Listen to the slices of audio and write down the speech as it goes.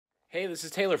Hey, this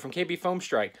is Taylor from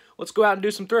KBFoamStrike. Let's go out and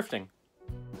do some thrifting.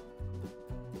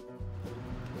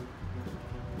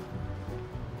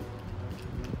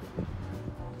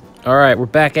 Alright, we're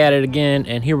back at it again,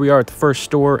 and here we are at the first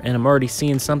store, and I'm already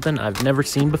seeing something I've never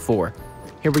seen before.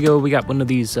 Here we go, we got one of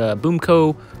these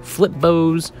Boomco flip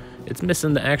bows. It's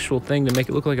missing the actual thing to make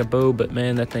it look like a bow, but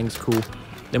man, that thing's cool.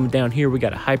 Then down here we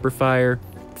got a Hyperfire,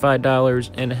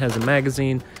 $5, and it has a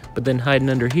magazine. But then hiding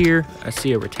under here, I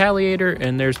see a Retaliator,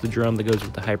 and there's the drum that goes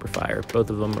with the Hyperfire. Both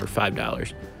of them are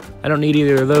 $5. I don't need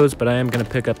either of those, but I am going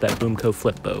to pick up that Boomco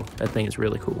flip bow. That thing is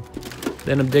really cool.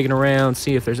 Then I'm digging around,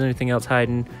 see if there's anything else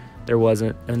hiding. There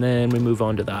wasn't. And then we move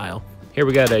on to the aisle. Here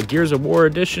we got a Gears of War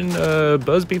edition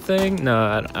Busby thing.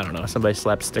 No, I don't know. Somebody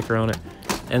slapped a sticker on it.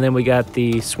 And then we got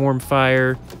the Swarm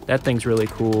Fire. That thing's really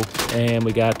cool. And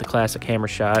we got the classic Hammer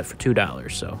Shot for $2.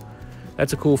 So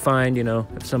that's a cool find, you know.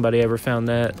 If somebody ever found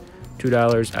that,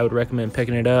 $2, I would recommend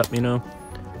picking it up, you know.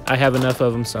 I have enough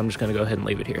of them, so I'm just going to go ahead and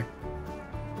leave it here.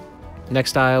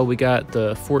 Next aisle, we got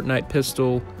the Fortnite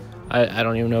pistol. I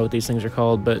don't even know what these things are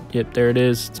called, but yep, there it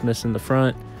is. It's missing the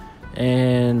front.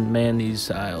 And man,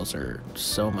 these aisles are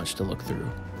so much to look through.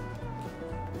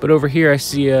 But over here, I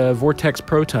see a Vortex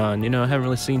Proton. You know, I haven't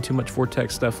really seen too much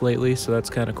Vortex stuff lately, so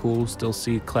that's kind of cool. Still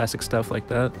see classic stuff like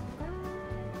that.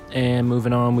 And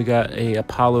moving on, we got a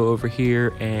Apollo over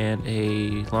here and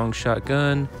a long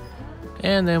shotgun.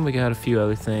 And then we got a few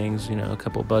other things, you know, a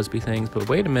couple Busby things. But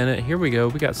wait a minute, here we go.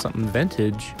 We got something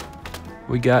vintage.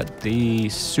 We got the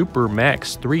Super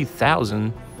Max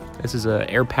 3000. This is a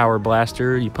air power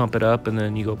blaster. You pump it up and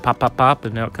then you go pop, pop, pop,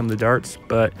 and out come the darts.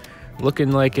 But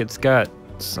looking like it's got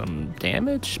some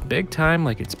damage, big time,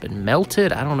 like it's been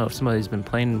melted. I don't know if somebody's been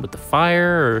playing with the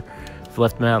fire or if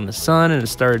left them out in the sun and it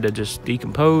started to just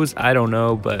decompose. I don't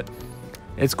know, but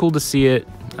it's cool to see it.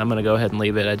 I'm gonna go ahead and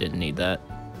leave it. I didn't need that.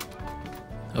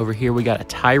 Over here we got a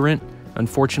Tyrant.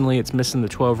 Unfortunately, it's missing the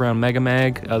 12-round Mega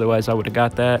Mag. Otherwise, I would have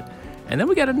got that. And then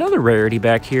we got another rarity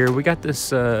back here. We got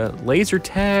this laser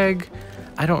tag.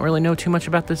 I don't really know too much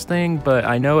about this thing, but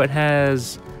I know it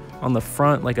has on the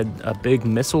front like a big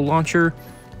missile launcher.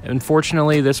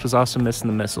 Unfortunately, this was also missing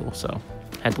the missile, so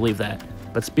had to leave that.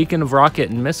 But speaking of rocket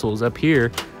and missiles, up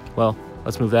here, well,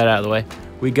 let's move that out of the way.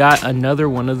 We got another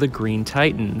one of the Green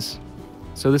Titans.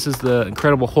 So this is the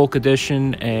Incredible Hulk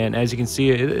edition, and as you can see,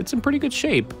 it's in pretty good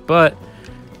shape. But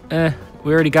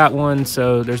we already got one,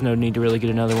 so there's no need to really get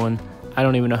another one. I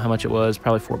don't even know how much it was,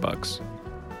 probably $4.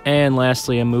 And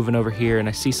lastly, I'm moving over here, and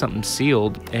I see something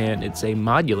sealed, and it's a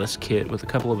Modulus kit with a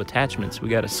couple of attachments. We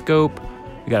got a scope,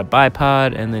 we got a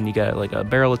bipod, and then you got like a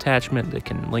barrel attachment that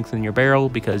can lengthen your barrel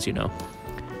because, you know,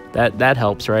 that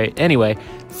helps, right? Anyway,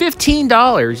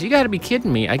 $15. You got to be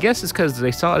kidding me. I guess it's because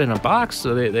they saw it in a box,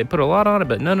 so they put a lot on it,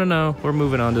 but no. We're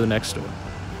moving on to the next store.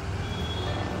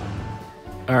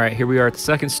 All right, here we are at the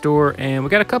second store, and we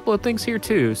got a couple of things here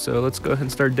too, so let's go ahead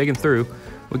and start digging through.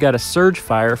 We got a Surge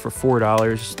Fire for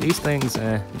 $4. These things,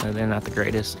 they're not the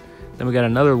greatest. Then we got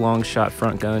another long shot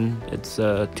front gun. It's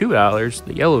 $2,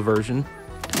 the yellow version.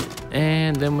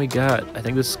 And then we got, I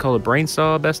think this is called a Brain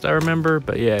Saw, best I remember.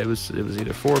 But yeah, it was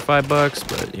either $4 or $5,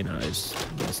 but you know,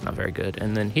 it's not very good.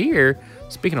 And then here,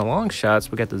 speaking of long shots,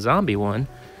 we got the zombie one.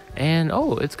 And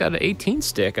oh, it's got an 18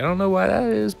 stick. I don't know why that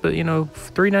is, but you know,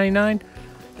 $3.99.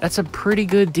 That's a pretty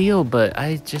good deal, but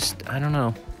I don't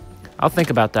know. I'll think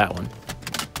about that one.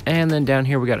 And then down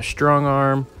here we got a Strong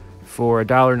Arm for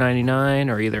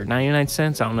 $1.99 or either 99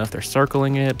 cents. I don't know if they're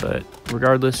circling it, but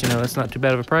regardless, you know, that's not too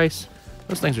bad of a price.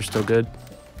 Those things are still good.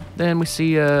 Then we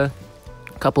see a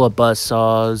couple of buzz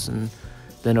saws, and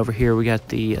then over here we got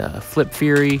the Flip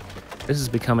Fury. This is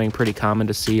becoming pretty common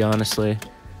to see, honestly.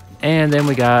 And then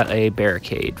we got a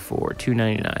Barricade for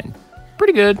 $2.99.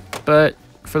 Pretty good, but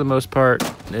for the most part,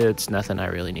 it's nothing I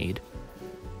really need.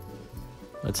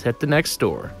 Let's hit the next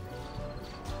store.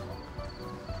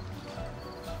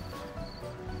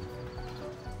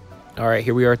 All right,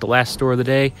 here we are at the last store of the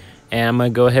day, and I'm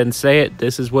going to go ahead and say it.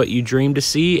 This is what you dream to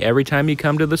see every time you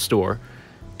come to the store.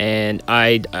 And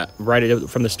I, right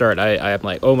from the start, I'm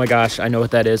like, oh my gosh, I know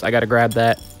what that is. I got to grab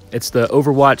that. It's the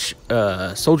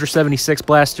Overwatch Soldier 76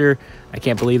 blaster. I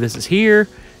can't believe this is here.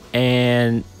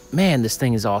 And man, this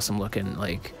thing is awesome looking.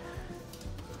 Like,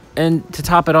 and to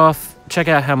top it off, check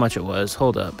out how much it was.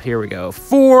 Hold up, here we go.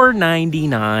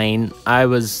 $4.99. I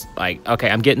was like, okay,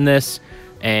 I'm getting this,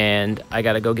 and I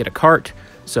gotta go get a cart.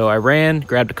 So I ran,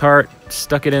 grabbed a cart,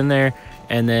 stuck it in there,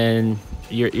 and then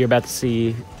you're about to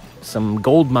see some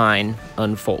Goldmine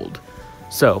unfold.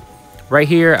 So right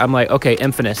here, I'm like, okay,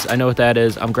 Infinite. I know what that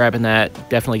is. I'm grabbing that.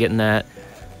 Definitely getting that.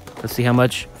 Let's see how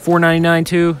much. $4.99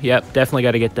 too. Yep, definitely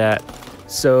got to get that.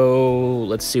 So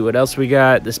let's see what else we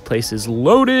got. This place is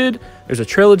loaded. There's a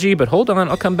trilogy, but hold on,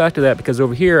 I'll come back to that because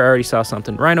over here I already saw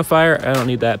something. Rhino Fire, I don't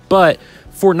need that, but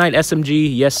Fortnite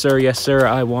SMG, yes sir,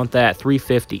 I want that.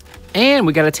 $350. And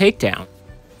we got a takedown.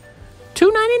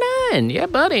 $2.99. Yeah,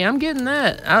 buddy, I'm getting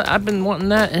that. I've been wanting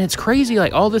that, and it's crazy.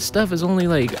 Like, all this stuff is only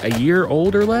like a year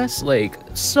old or less. Like,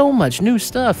 so much new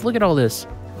stuff. Look at all this.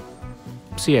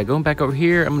 So yeah, going back over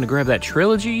here, I'm gonna grab that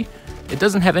trilogy. It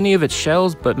doesn't have any of its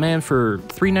shells, but man, for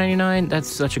 $3.99, that's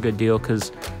such a good deal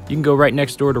because you can go right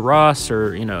next door to Ross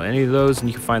or, you know, any of those, and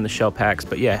you can find the shell packs.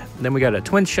 But yeah, then we got a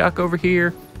twin shock over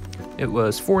here. It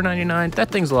was $4.99. That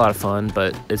thing's a lot of fun,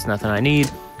 but it's nothing I need.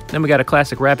 Then we got a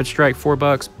classic Rapid Strike,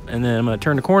 $4, and then I'm gonna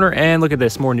turn the corner and look at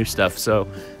this, more new stuff. So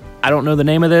I don't know the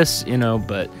name of this, you know,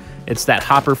 but it's that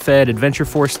hopper-fed Adventure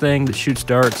Force thing that shoots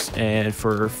darts, and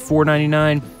for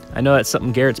 $4.99, I know that's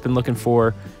something Garrett's been looking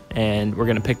for, and we're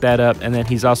gonna pick that up. And then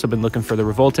he's also been looking for the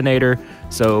Revoltinator.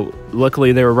 So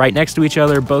luckily they were right next to each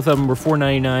other. Both of them were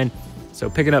 $4.99. So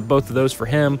picking up both of those for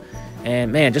him.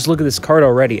 And man, just look at this cart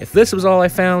already. If this was all I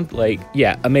found, like,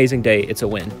 yeah, amazing day, it's a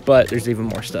win. But there's even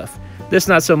more stuff. This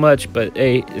not so much, but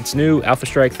hey, it's new, Alpha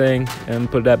Strike thing, and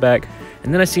put that back.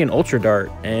 And then I see an Ultra Dart,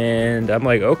 and I'm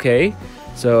like, okay.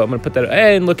 So I'm gonna put that,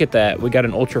 and look at that, we got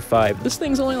an Ultra 5. This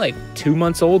thing's only like 2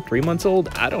 months old, 3 months old,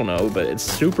 I don't know, but it's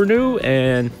super new.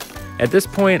 And at this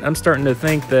point, I'm starting to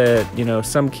think that, you know,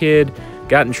 some kid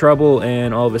got in trouble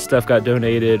and all of his stuff got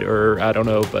donated, or I don't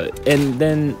know, but, and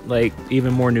then like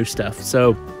even more new stuff.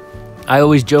 So I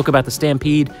always joke about the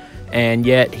Stampede, and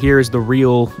yet here's the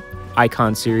real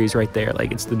Icon series right there.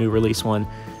 Like, it's the new release one,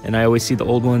 and I always see the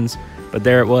old ones, but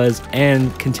there it was.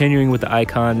 And continuing with the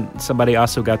Icon, somebody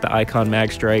also got the Icon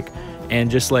Mag Strike, and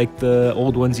just like the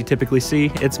old ones you typically see,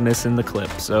 it's missing the clip.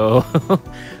 So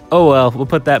oh well, we'll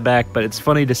put that back. But it's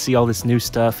funny to see all this new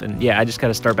stuff, and yeah, I just got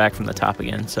to start back from the top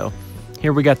again. So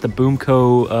here we got the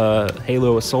Boomco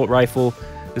Halo Assault Rifle.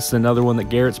 This is another one that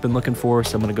Garrett's been looking for,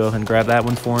 so I'm gonna go ahead and grab that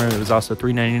one for him. It was also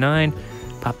 $3.99.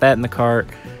 Pop that in the cart.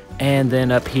 And then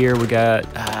up here we got,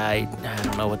 I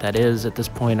don't know what that is at this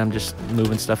point. I'm just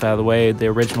moving stuff out of the way. The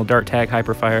original Dart Tag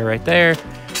Hyperfire right there.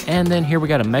 And then here we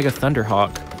got a Mega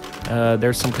Thunderhawk.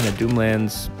 There's some kind of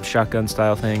Doomlands shotgun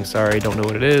style thing. Sorry, don't know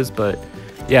what it is, but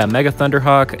yeah, Mega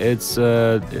Thunderhawk. It's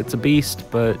a beast,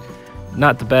 but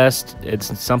not the best.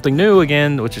 It's something new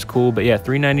again, which is cool. But yeah,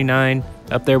 $3.99.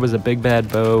 Up there was a Big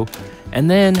Bad Bow. And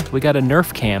then we got a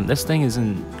Nerf cam. This thing is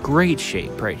in great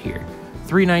shape right here.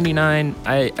 $3.99.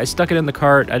 I stuck it in the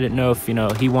cart. I didn't know if, you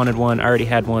know, he wanted one. I already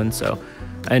had one, so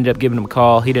I ended up giving him a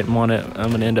call. He didn't want it.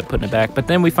 I'm gonna end up putting it back. But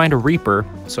then we find a Reaper,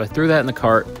 so I threw that in the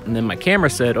cart, and then my camera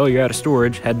said, oh, you're out of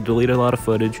storage. Had to delete a lot of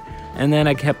footage. And then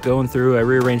I kept going through. I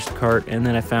rearranged the cart, and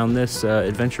then I found this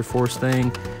Adventure Force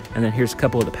thing. And then here's a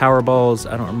couple of the Power Balls.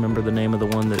 I don't remember the name of the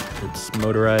one that's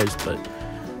motorized, but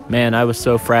man, I was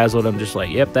so frazzled. I'm just like,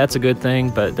 yep, that's a good thing,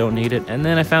 but don't need it. And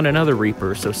then I found another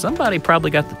Reaper. So somebody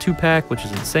probably got the 2-pack, which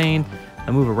is insane.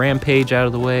 I move a Rampage out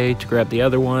of the way to grab the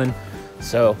other one.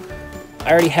 So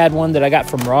I already had one that I got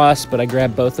from Ross, but I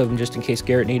grabbed both of them just in case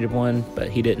Garrett needed one, but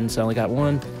he didn't, so I only got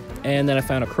one. And then I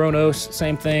found a Kronos,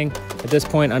 same thing. At this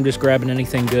point, I'm just grabbing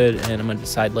anything good, and I'm gonna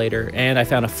decide later. And I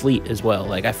found a Fleet as well.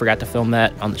 Like, I forgot to film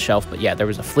that on the shelf, but yeah, there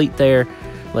was a Fleet there.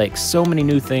 Like, so many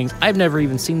new things. I've never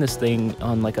even seen this thing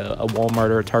on like a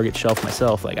Walmart or a Target shelf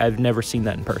myself. Like, I've never seen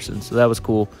that in person, so that was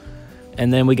cool.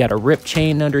 And then we got a Rip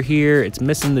chain under here. It's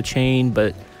missing the chain,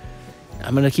 but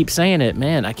I'm gonna keep saying it,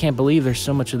 man. I can't believe there's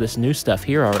so much of this new stuff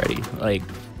here already. Like,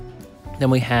 then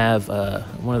we have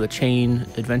one of the chain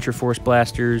Adventure Force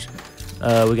blasters.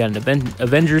 We got an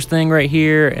Avengers thing right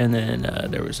here, and then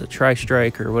there was a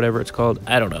Tri-Strike or whatever it's called.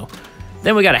 I don't know.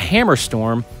 Then we got a Hammer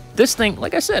Storm. This thing,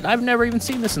 like I said, I've never even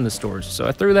seen this in the stores, so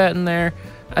I threw that in there.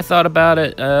 I thought about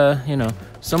it, you know,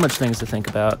 so much things to think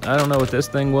about. I don't know what this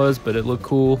thing was, but it looked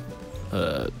cool.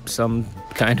 Some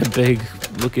kind of big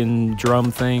looking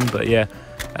drum thing, but yeah,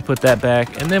 I put that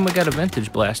back. And then we got a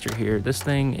vintage blaster here. This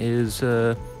thing is,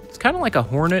 it's kind of like a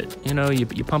Hornet, you know, you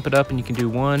pump it up and you can do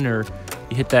one, or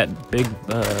you hit that big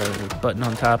button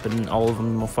on top and all of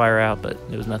them will fire out, but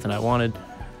it was nothing I wanted.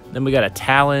 Then we got a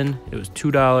Talon. It was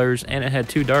 $2, and it had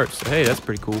 2 darts. So, hey, that's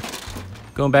pretty cool.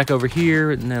 Going back over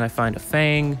here, and then I find a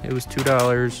Fang. It was $2.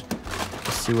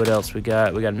 Let's see what else we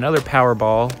got. We got another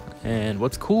Powerball, and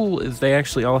what's cool is they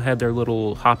actually all had their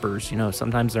little hoppers. You know,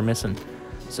 sometimes they're missing.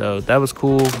 So that was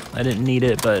cool. I didn't need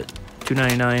it, but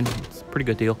 $2.99. It's a pretty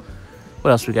good deal.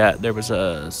 What else we got? There was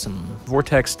some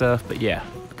Vortex stuff, but yeah.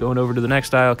 Going over to the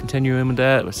next aisle, continuing with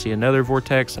that, we see another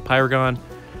Vortex, a Pyragon.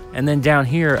 And then down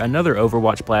here, another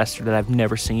Overwatch blaster that I've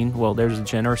never seen. Well, there's a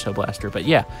Gen Urso blaster, but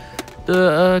yeah.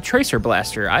 the Tracer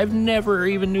Blaster. I've never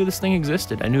even knew this thing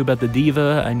existed. I knew about the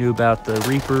Diva, I knew about the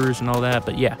Reapers and all that,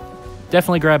 but yeah,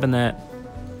 definitely grabbing that.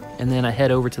 And then I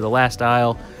head over to the last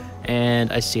aisle,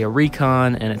 and I see a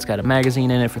Recon, and it's got a magazine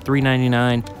in it for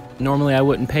 $3.99. Normally I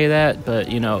wouldn't pay that,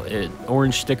 but you know,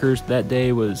 orange stickers that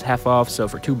day was half off, so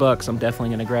for $2, I'm definitely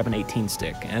gonna grab an 18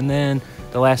 stick. And then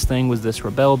the last thing was this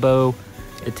Rebel bow.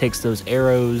 It takes those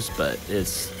arrows, but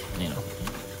it's, you know,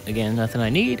 again, nothing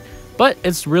I need, but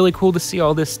it's really cool to see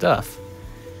all this stuff.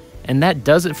 And that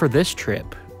does it for this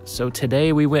trip. So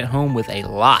today we went home with a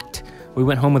lot. We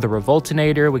went home with a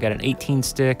Revoltinator, we got an 18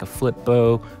 stick, a flip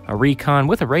bow, a Recon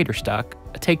with a Raider stock,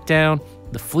 a Takedown,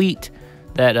 the Fleet,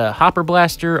 that Hopper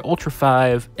Blaster, Ultra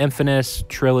 5, Infinite,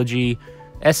 Trilogy,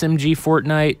 SMG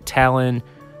Fortnite, Talon,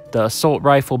 the Assault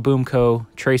Rifle Boomco,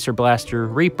 Tracer Blaster,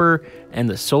 Reaper, and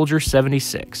the Soldier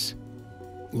 76.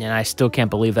 And I still can't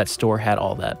believe that store had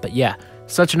all that. But yeah,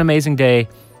 such an amazing day.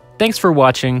 Thanks for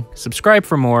watching, subscribe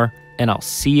for more, and I'll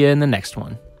see you in the next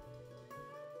one.